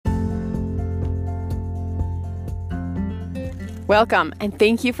Welcome, and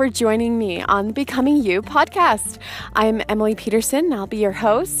thank you for joining me on the Becoming You podcast. I'm Emily Peterson, and I'll be your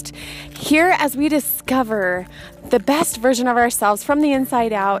host here as we discover the best version of ourselves from the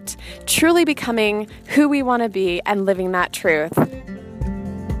inside out, truly becoming who we want to be and living that truth.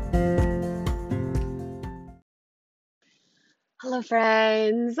 Hello,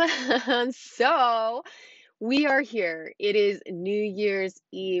 friends. So we are here. It is New Year's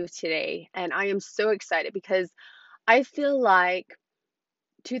Eve today, and I am so excited because I feel like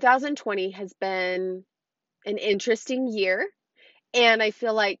 2020 has been an interesting year, and I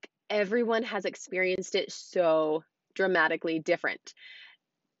feel like everyone has experienced it so dramatically different.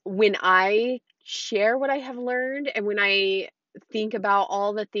 When I share what I have learned and when I think about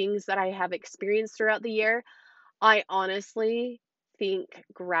all the things that I have experienced throughout the year, I honestly think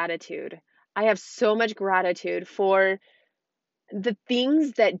gratitude. I have so much gratitude for the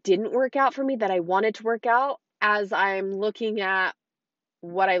things that didn't work out for me that I wanted to work out as I'm looking at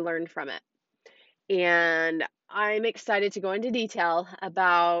what I learned from it. And I'm excited to go into detail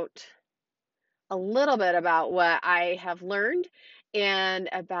about a little bit about what I have learned and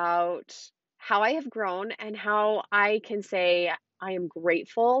about how I have grown and how I can say I am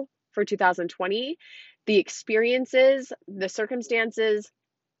grateful for 2020, the experiences, the circumstances,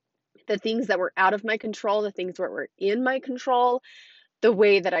 the things that were out of my control, the things that were in my control, the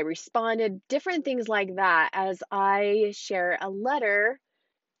way that I responded, different things like that as I share a letter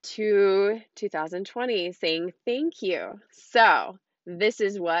to 2020 saying thank you. So, this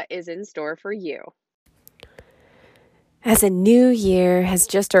is what is in store for you. As a new year has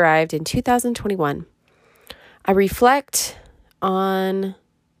just arrived in 2021, I reflect on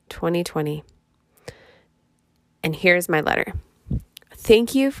 2020. And here's my letter.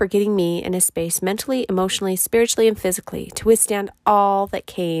 Thank you for getting me in a space mentally, emotionally, spiritually, and physically to withstand all that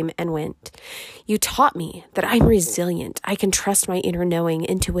came and went. You taught me that I'm resilient. I can trust my inner knowing,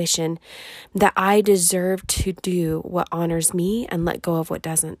 intuition, that I deserve to do what honors me and let go of what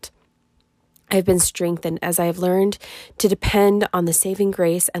doesn't. I've been strengthened as I've learned to depend on the saving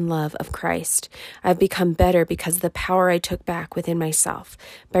grace and love of Christ. I've become better because of the power I took back within myself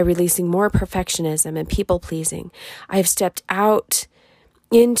by releasing more perfectionism and people-pleasing. I've stepped out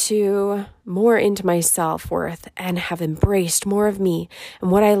into my self-worth and have embraced more of me and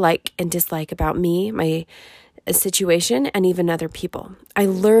what I like and dislike about me, my situation, and even other people. I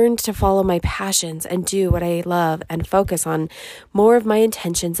learned to follow my passions and do what I love and focus on more of my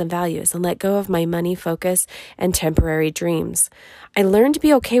intentions and values and let go of my money focus and temporary dreams. I learned to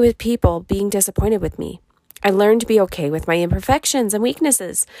be okay with people being disappointed with me. I learned to be okay with my imperfections and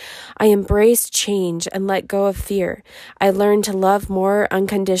weaknesses. I embraced change and let go of fear. I learned to love more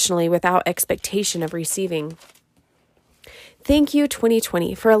unconditionally without expectation of receiving. Thank you,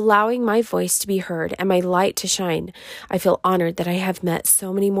 2020, for allowing my voice to be heard and my light to shine. I feel honored that I have met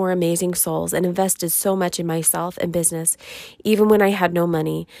so many more amazing souls and invested so much in myself and business, even when I had no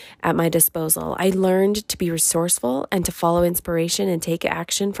money at my disposal. I learned to be resourceful and to follow inspiration and take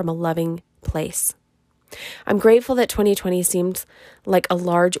action from a loving place. I'm grateful that 2020 seemed like a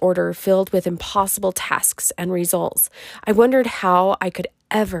large order filled with impossible tasks and results. I wondered how I could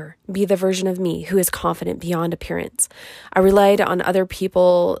ever be the version of me who is confident beyond appearance. I relied on other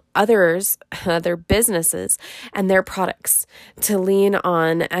businesses, and their products to lean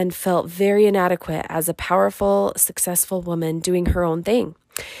on and felt very inadequate as a powerful, successful woman doing her own thing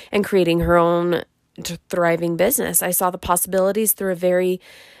and creating her own thriving business. I saw the possibilities through a very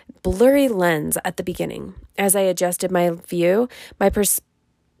blurry lens at the beginning. As I adjusted my view, my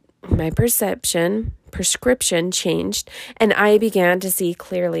prescription changed, and I began to see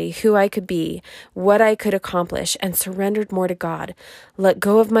clearly who I could be, what I could accomplish, and surrendered more to God, let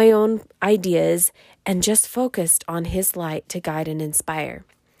go of my own ideas, and just focused on His light to guide and inspire.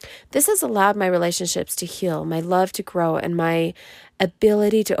 This has allowed my relationships to heal, my love to grow, and my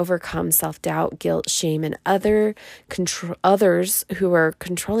ability to overcome self-doubt, guilt, shame, and others who are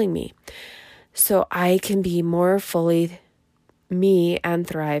controlling me, so I can be more fully me and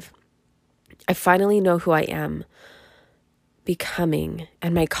thrive. I finally know who I am becoming,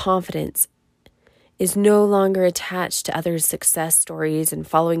 and my confidence is no longer attached to others' success stories and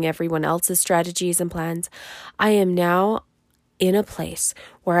following everyone else's strategies and plans. I am now in a place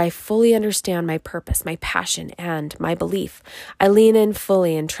where I fully understand my purpose, my passion, and my belief. I lean in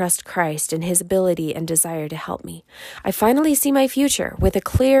fully and trust Christ and His ability and desire to help me. I finally see my future with a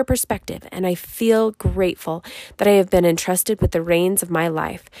clear perspective, and I feel grateful that I have been entrusted with the reins of my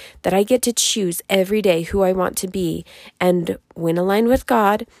life, that I get to choose every day who I want to be, and when aligned with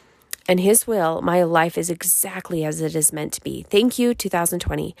God and His will, my life is exactly as it is meant to be. Thank you,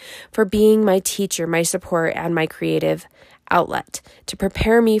 2020, for being my teacher, my support, and my creative outlet to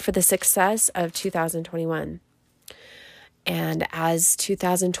prepare me for the success of 2021. And as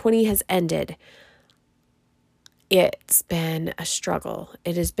 2020 has ended, it's been a struggle.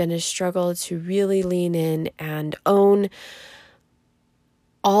 It has been a struggle to really lean in and own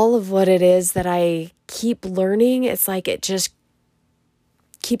all of what it is that I keep learning. It's like it just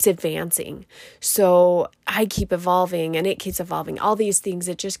keeps advancing. So I keep evolving and it keeps evolving. All these things,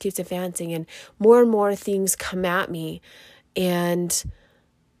 it just keeps advancing and more things come at me. And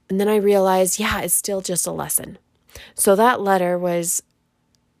then I realized, it's still just a lesson. So that letter was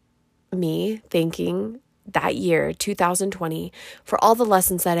me thanking that year, 2020, for all the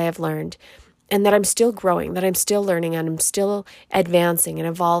lessons that I have learned and that I'm still growing, that I'm still learning and I'm still advancing and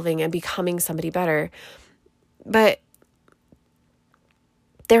evolving and becoming somebody better. But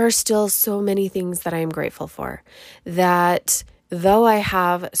there are still so many things that I am grateful for, that though I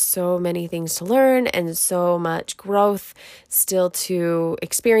have so many things to learn and so much growth still to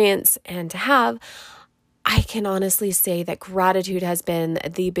experience and to have, I can honestly say that gratitude has been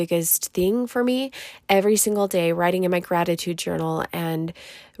the biggest thing for me. Every single day, writing in my gratitude journal and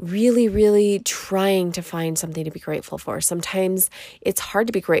really trying to find something to be grateful for. Sometimes it's hard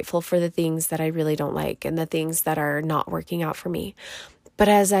to be grateful for the things that I really don't like and the things that are not working out for me. But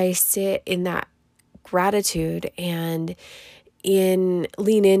as I sit in that gratitude and lean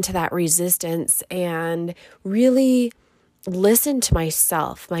into that resistance and really listen to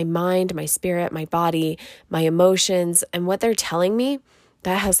myself, my mind, my spirit, my body, my emotions, and what they're telling me,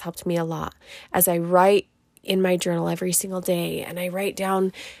 that has helped me a lot. As I write in my journal every single day and I write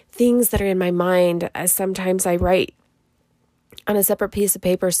down things that are in my mind, as sometimes I write on a separate piece of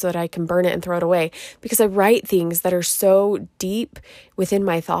paper so that I can burn it and throw it away, because I write things that are so deep within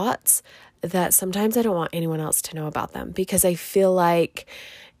my thoughts that sometimes I don't want anyone else to know about them, because I feel like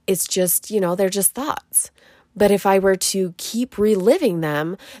it's just, they're just thoughts. But if I were to keep reliving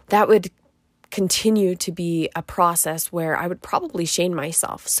them, that would continue to be a process where I would probably shame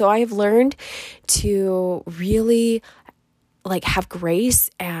myself. So I have learned to really have grace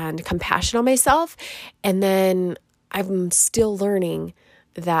and compassion on myself. And then I'm still learning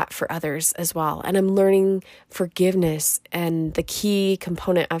that for others as well. And I'm learning forgiveness and the key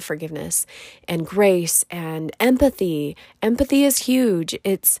component of forgiveness and grace and empathy. Empathy is huge.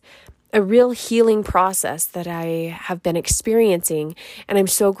 It's a real healing process that I have been experiencing. And I'm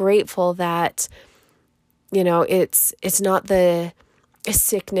so grateful that, it's not the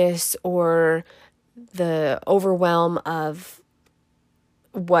sickness or the overwhelm of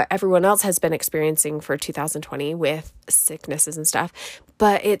what everyone else has been experiencing for 2020 with sicknesses and stuff,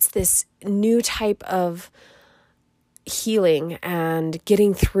 but it's this new type of healing and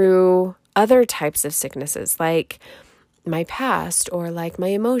getting through other types of sicknesses, like my past or like my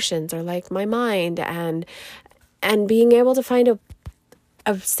emotions or like my mind, and being able to find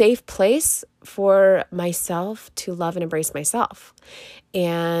a safe place for myself to love and embrace myself,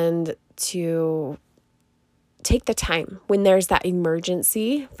 and to take the time when there's that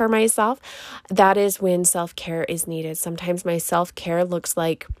emergency for myself. That is when self-care is needed. Sometimes my self-care looks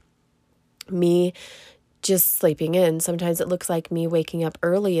like me just sleeping in. Sometimes it looks like me waking up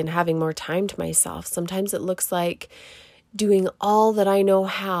early and having more time to myself. Sometimes it looks like doing all that I know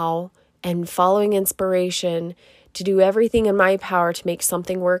how and following inspiration to do everything in my power to make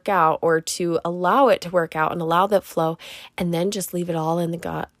something work out, or to allow it to work out and allow that flow, and then just leave it all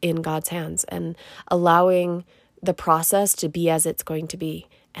in God's hands and allowing the process to be as it's going to be,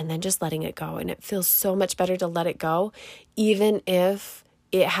 and then just letting it go. And it feels so much better to let it go, even if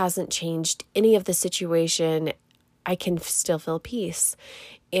it hasn't changed any of the situation. I can still feel peace.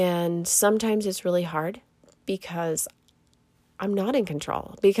 And sometimes it's really hard because I'm not in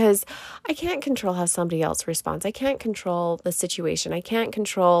control, because I can't control how somebody else responds. I can't control the situation. I can't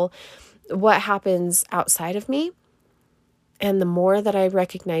control what happens outside of me. And the more that I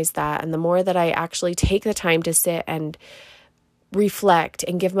recognize that, and the more that I actually take the time to sit and reflect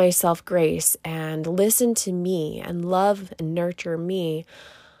and give myself grace and listen to me and love and nurture me,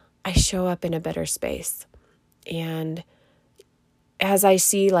 I show up in a better space. And as I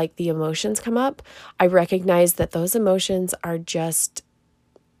see the emotions come up, I recognize that those emotions are just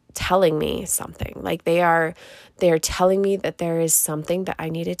telling me something. They are telling me that there is something that I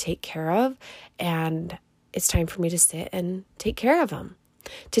need to take care of, and it's time for me to sit and take care of them.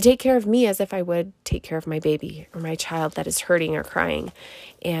 To take care of me as if I would take care of my baby or my child that is hurting or crying.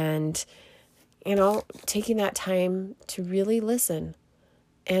 And, taking that time to really listen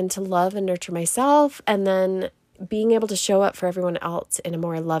and to love and nurture myself, and then being able to show up for everyone else in a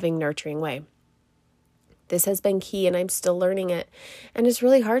more loving, nurturing way. This has been key, and I'm still learning it. And it's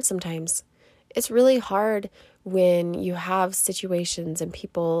really hard sometimes. It's really hard when you have situations and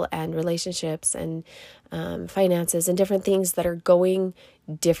people and relationships and finances and different things that are going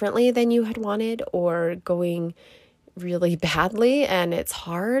differently than you had wanted or going really badly, and it's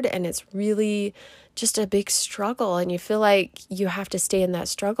hard and it's really just a big struggle, and you feel like you have to stay in that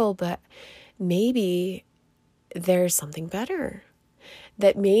struggle, but maybe there's something better.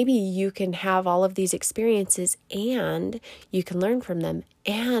 That maybe you can have all of these experiences and you can learn from them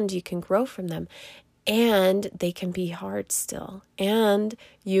and you can grow from them and they can be hard still and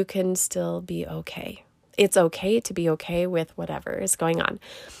you can still be okay. It's okay to be okay with whatever is going on.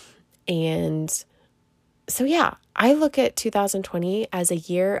 And so, yeah, I look at 2020 as a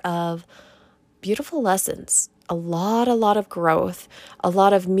year of beautiful lessons, a lot of growth, a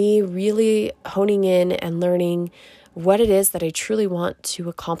lot of me really honing in and learning what it is that I truly want to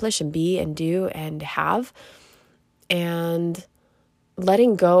accomplish and be and do and have, and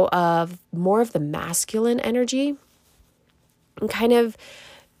letting go of more of the masculine energy and kind of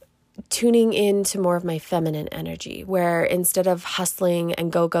tuning into more of my feminine energy, where instead of hustling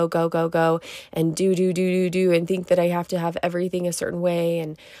and go and do and think that I have to have everything a certain way,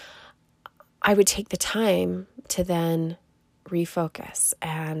 and I would take the time to then refocus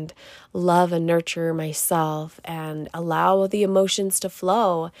and love and nurture myself and allow the emotions to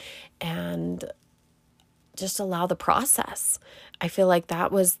flow and just allow the process. I feel like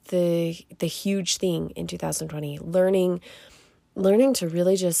that was the huge thing in 2020, learning to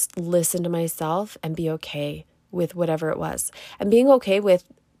really just listen to myself and be okay with whatever it was, and being okay with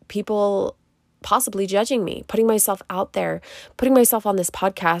people possibly judging me, putting myself out there, putting myself on this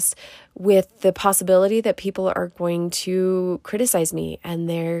podcast with the possibility that people are going to criticize me and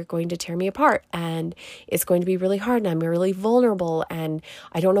they're going to tear me apart and it's going to be really hard and I'm really vulnerable and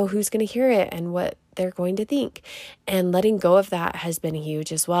I don't know who's going to hear it and what they're going to think. And letting go of that has been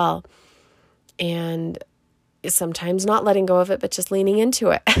huge as well. And sometimes not letting go of it, but just leaning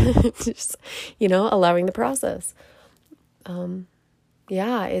into it, just, allowing the process.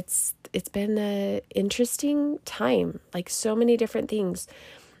 Yeah, it's been an interesting time, like so many different things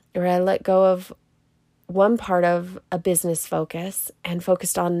where I let go of one part of a business focus and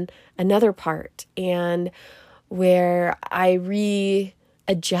focused on another part, and where I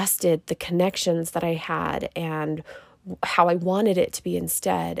readjusted the connections that I had and how I wanted it to be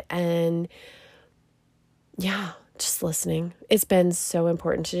instead. And yeah, just listening. It's been so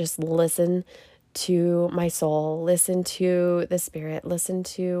important to just listen to my soul, listen to the spirit, listen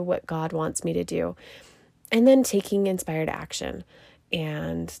to what God wants me to do, and then taking inspired action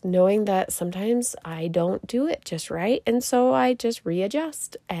and knowing that sometimes I don't do it just right. And so I just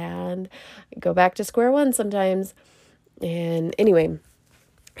readjust and go back to square one sometimes. And anyway,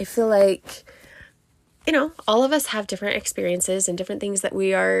 I feel like, all of us have different experiences and different things that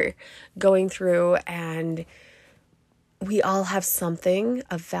we are going through, and we all have something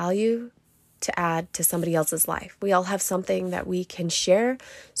of value to add to somebody else's life. We all have something that we can share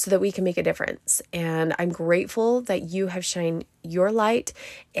so that we can make a difference. And I'm grateful that you have shined your light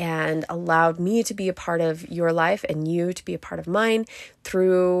and allowed me to be a part of your life and you to be a part of mine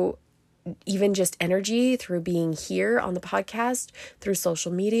through even just energy, through being here on the podcast, through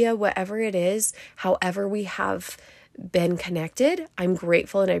social media, whatever it is, however we have been connected. I'm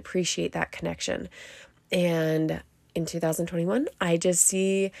grateful and I appreciate that connection. And in 2021, I just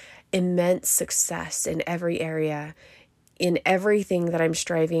see immense success in every area, in everything that I'm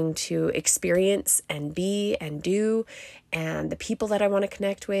striving to experience and be and do, and the people that I want to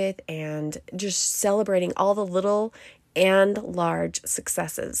connect with, and just celebrating all the little and large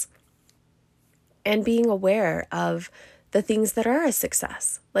successes. And being aware of the things that are a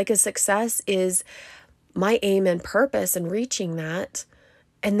success. Like a success is my aim and purpose and reaching that,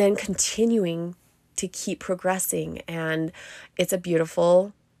 and then continuing to keep progressing. And it's a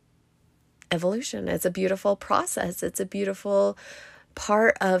beautiful evolution. It's a beautiful process. It's a beautiful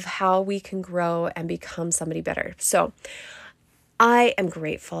part of how we can grow and become somebody better. So I am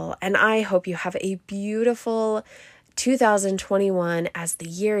grateful, and I hope you have a beautiful 2021 as the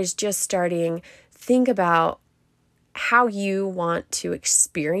year is just starting. Think about how you want to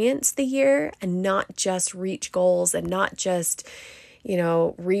experience the year and not just reach goals and not just,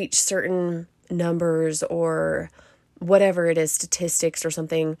 reach certain numbers or whatever it is, statistics or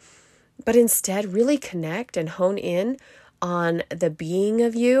something, but instead really connect and hone in on the being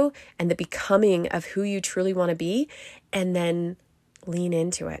of you and the becoming of who you truly want to be, and then lean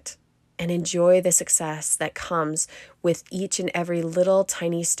into it and enjoy the success that comes with each and every little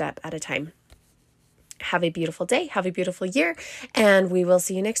tiny step at a time. Have a beautiful day. Have a beautiful year, and we will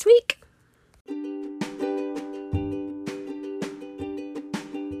see you next week.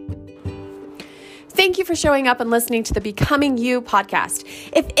 Thank you for showing up and listening to the Becoming You podcast.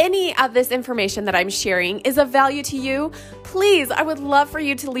 If any of this information that I'm sharing is of value to you, please, I would love for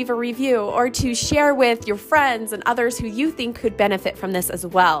you to leave a review or to share with your friends and others who you think could benefit from this as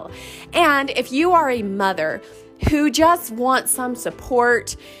well. And if you are a mother who just wants some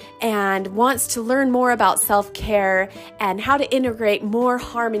support and wants to learn more about self-care and how to integrate more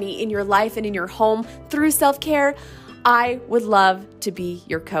harmony in your life and in your home through self-care, I would love to be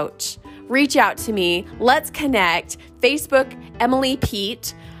your coach. Reach out to me. Let's connect. Facebook, Emily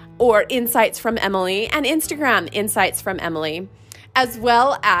Pete, or Insights from Emily, and Instagram, Insights from Emily, as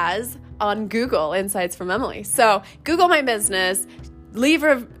well as on Google, Insights from Emily. So Google my business, leave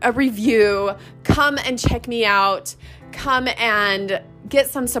a review, come and check me out, come and get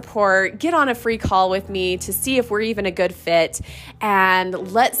some support, get on a free call with me to see if we're even a good fit,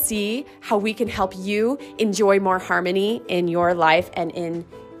 and let's see how we can help you enjoy more harmony in your life and in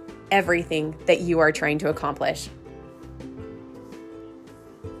everything that you are trying to accomplish.